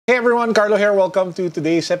Hey everyone, Carlo here. Welcome to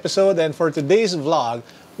today's episode, and for today's vlog,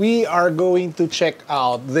 we are going to check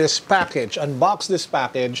out this package, unbox this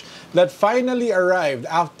package that finally arrived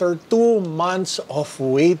after 2 months of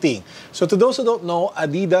waiting. So to those who don't know,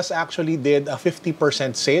 Adidas actually did a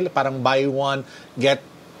 50% sale, parang buy one, get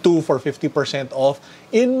two for 50% off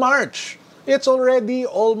in March. It's already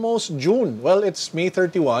almost June. Well, it's May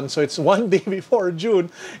 31, so it's one day before June,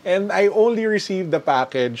 and I only received the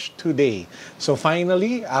package today. So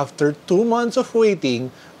finally, after 2 months of waiting,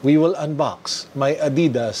 we will unbox my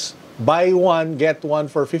Adidas buy one, get one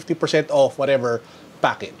for 50% off whatever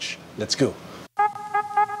package. Let's go.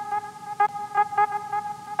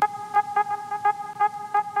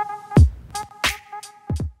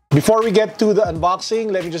 Before we get to the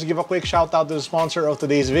unboxing, let me just give a quick shout out to the sponsor of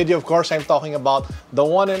today's video. Of course, I'm talking about the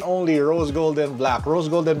one and only Rose Gold and Black. Rose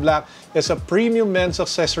Gold and Black is a premium men's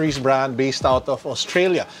accessories brand based out of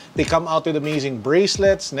Australia. They come out with amazing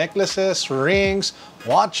bracelets, necklaces, rings,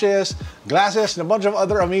 watches, glasses, and a bunch of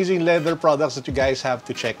other amazing leather products that you guys have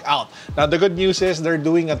to check out. Now, the good news is they're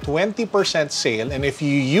doing a 20% sale, and if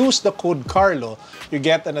you use the code Carlo, you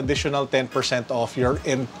get an additional 10% off your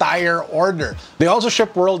entire order. They also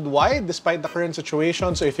ship worldwide despite the current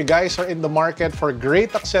situation, so if you guys are in the market for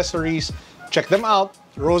great accessories, check them out.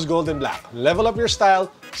 Rose Gold and Black. Level up your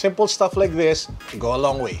style. Simple stuff like this go a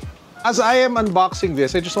long way. As I am unboxing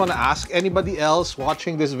this, I just want to ask anybody else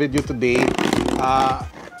watching this video today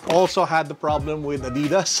also had the problem with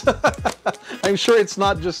Adidas? I'm sure it's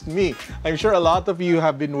not just me. I'm sure a lot of you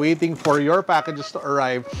have been waiting for your packages to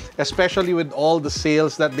arrive, especially with all the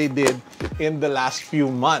sales that they did in the last few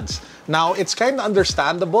months. Now, it's kind of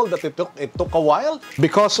understandable that it took a while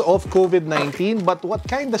because of COVID-19, but what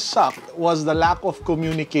kind of sucked was the lack of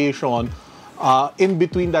communication in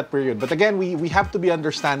between that period. But again, we have to be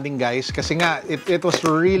understanding, guys, kasi nga, it was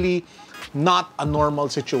really not a normal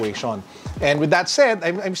situation. And with that said,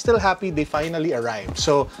 I'm still happy they finally arrived.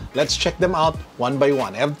 So let's check them out one by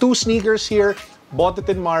one. I have 2 sneakers here. Bought it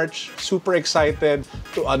in March. Super excited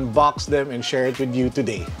to unbox them and share it with you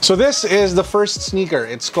today. So this is the first sneaker.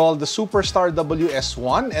 It's called the Superstar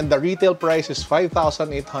WS1, and the retail price is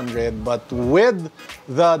 5,800. But with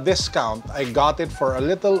the discount, I got it for a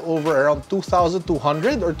little over around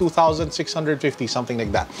 2,200 or 2,650, something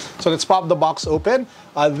like that. So let's pop the box open.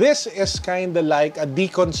 This is kind of like a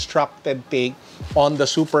deconstructed take on the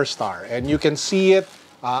Superstar, and you can see it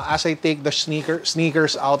as I take the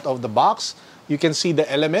sneakers out of the box. You can see the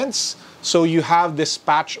elements. So you have this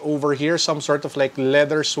patch over here, some sort of like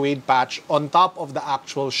leather suede patch on top of the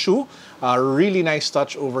actual shoe. Really nice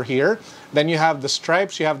touch over here. Then you have the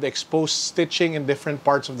stripes, you have the exposed stitching in different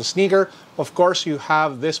parts of the sneaker. Of course, you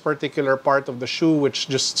have this particular part of the shoe which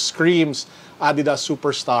just screams Adidas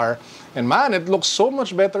Superstar. And man, it looks so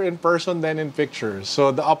much better in person than in pictures.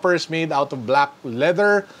 So the upper is made out of black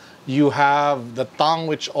leather. You have the tongue,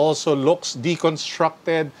 which also looks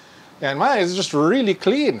deconstructed. And man, it's just really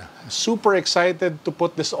clean. Super excited to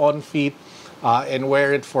put this on feet and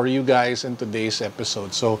wear it for you guys in today's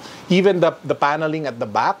episode. So even the paneling at the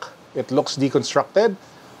back, it looks deconstructed.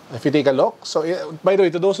 If you take a look. So by the way,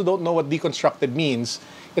 to those who don't know what deconstructed means,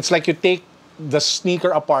 it's like you take the sneaker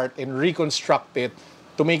apart and reconstruct it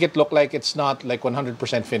to make it look like it's not like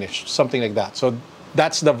 100% finished. Something like that. So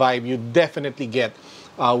that's the vibe you definitely get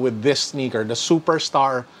with this sneaker, the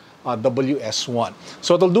Superstar WS1.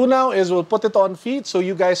 So what we'll do now is we'll put it on feet so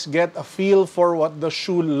you guys get a feel for what the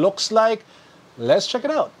shoe looks like. Let's check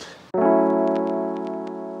it out.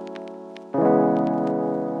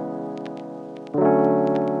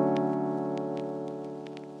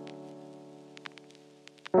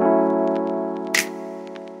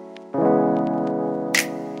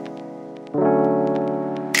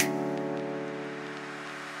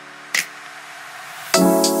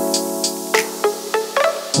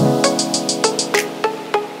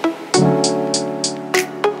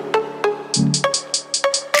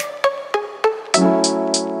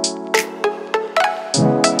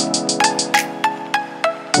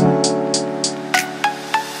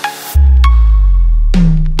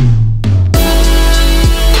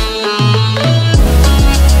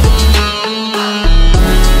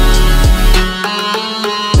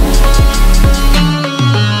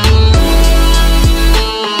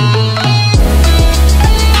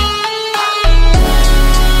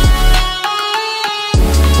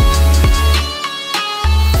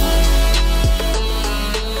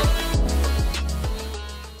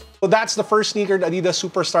 So that's the first sneaker, the Adidas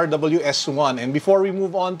Superstar WS1. And before we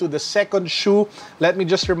move on to the second shoe, let me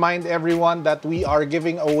just remind everyone that we are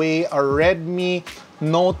giving away a Redmi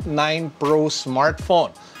Note 9 Pro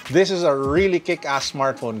smartphone. This is a really kick-ass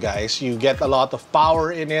smartphone, guys. You get a lot of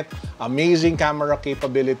power in it, amazing camera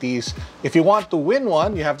capabilities. If you want to win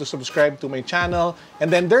one, you have to subscribe to my channel.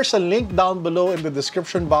 And then there's a link down below in the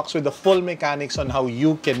description box with the full mechanics on how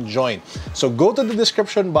you can join. So go to the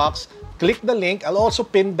description box, click the link. I'll also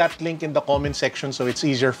pin that link in the comment section so it's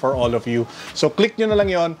easier for all of you. So click nyo na lang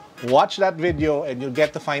yon, watch that video, and you'll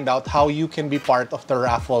get to find out how you can be part of the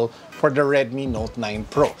raffle for the Redmi Note 9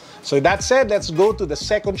 Pro. So that said, let's go to the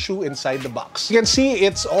second shoe inside the box. You can see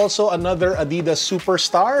it's also another Adidas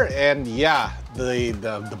Superstar, and yeah,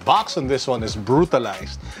 the box on this one is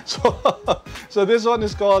brutalized. So this one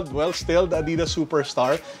is called, well, still the Adidas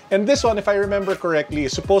Superstar. And this one, if I remember correctly,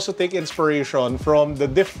 is supposed to take inspiration from the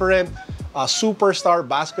different Superstar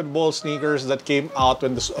basketball sneakers that came out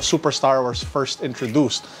when the Superstar was first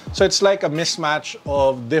introduced. So it's like a mismatch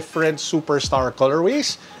of different Superstar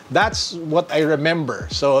colorways. That's what I remember.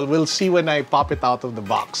 So we'll see when I pop it out of the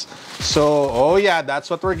box. So, oh yeah, that's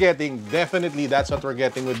what we're getting. Definitely, that's what we're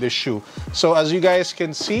getting with this shoe. So as you guys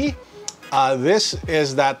can see, this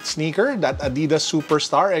is that sneaker, that Adidas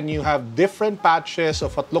Superstar, and you have different patches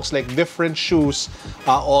of what looks like different shoes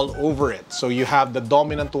all over it. So you have the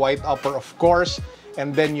dominant white upper, of course,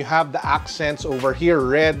 and then you have the accents over here,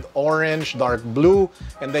 red, orange, dark blue,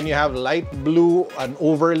 and then you have light blue, an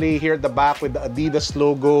overlay here at the back with the Adidas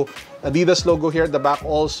logo. Adidas logo here at the back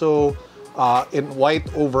also in white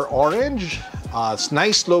over orange. It's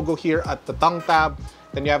nice logo here at the tongue tab.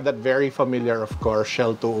 Then you have that very familiar, of course,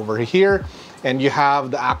 shell toe over here. And you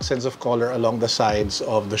have the accents of color along the sides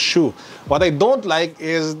of the shoe. What I don't like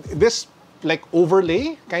is this like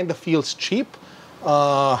overlay kind of feels cheap.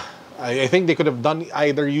 I think they could have done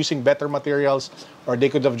either using better materials or they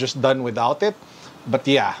could have just done without it. But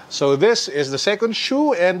yeah, so this is the second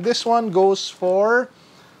shoe, and this one goes for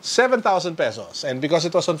 7,000 pesos. And because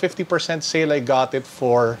it was on 50% sale, I got it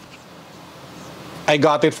for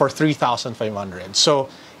 3,500. So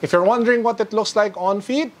if you're wondering what it looks like on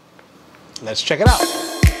feet, let's check it out.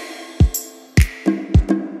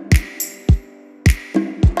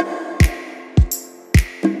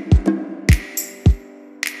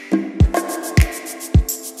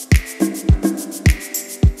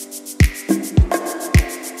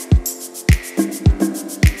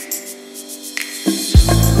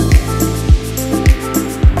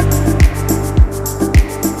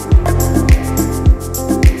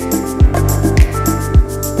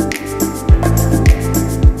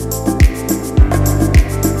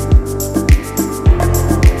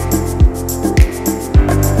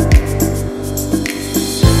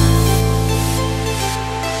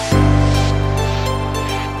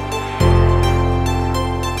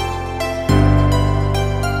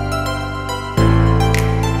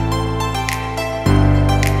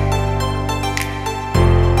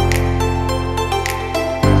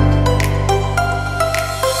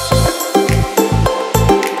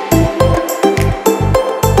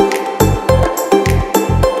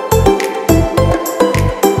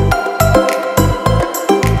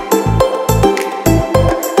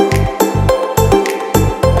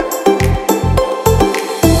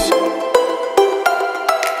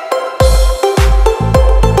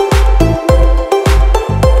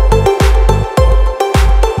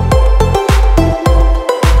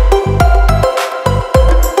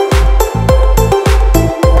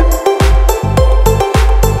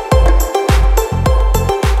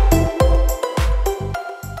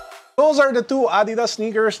 Those are the two Adidas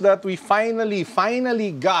sneakers that we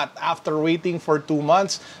finally got after waiting for 2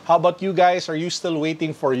 months. How about you guys? Are you still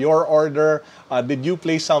waiting for your order? Did you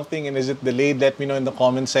place something and is it delayed? Let me know in the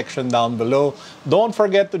comment section down below. Don't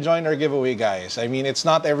forget to join our giveaway, guys. I mean, it's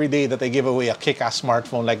not every day that I give away a kick-ass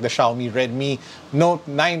smartphone like the Xiaomi Redmi Note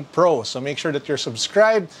 9 Pro. So make sure that you're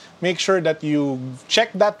subscribed. Make sure that you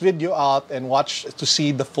check that video out and watch to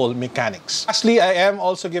see the full mechanics. Lastly, I am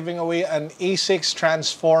also giving away an A6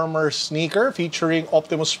 Transformer sneaker featuring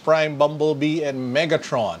Optimus Prime, Bumblebee, and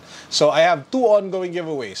Megatron. So I have 2 ongoing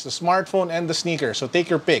giveaways, the smartphone and the sneaker. So take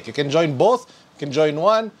your pick. You can join both. You can join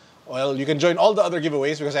one. Well, you can join all the other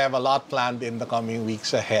giveaways because I have a lot planned in the coming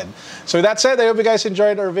weeks ahead. So with that said, I hope you guys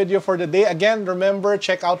enjoyed our video for the day. Again, remember,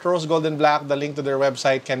 check out Rose Gold and Black. The link to their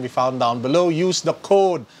website can be found down below. Use the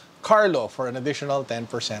code Carlo for an additional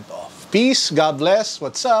 10% off. Peace, God bless,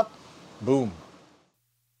 what's up, boom.